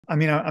I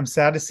mean, I'm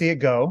sad to see it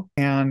go.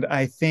 And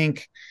I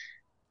think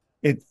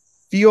it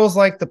feels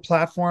like the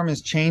platform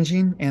is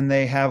changing and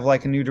they have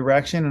like a new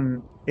direction,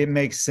 and it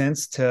makes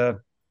sense to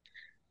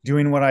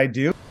doing what I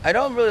do. I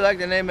don't really like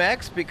the name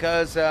X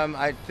because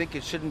I think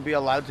it shouldn't be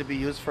allowed to be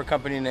used for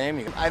company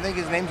naming. I think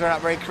his names are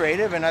not very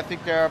creative, and I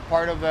think they're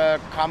part of a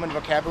common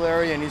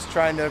vocabulary, and he's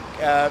trying to,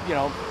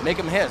 make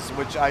them his,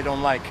 which I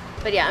don't like.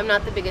 But yeah, I'm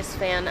not the biggest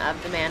fan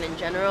of the man in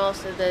general,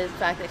 so the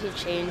fact that he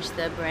changed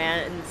the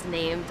brand's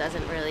name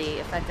doesn't really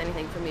affect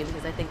anything for me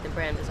because I think the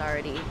brand is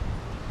already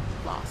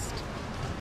lost.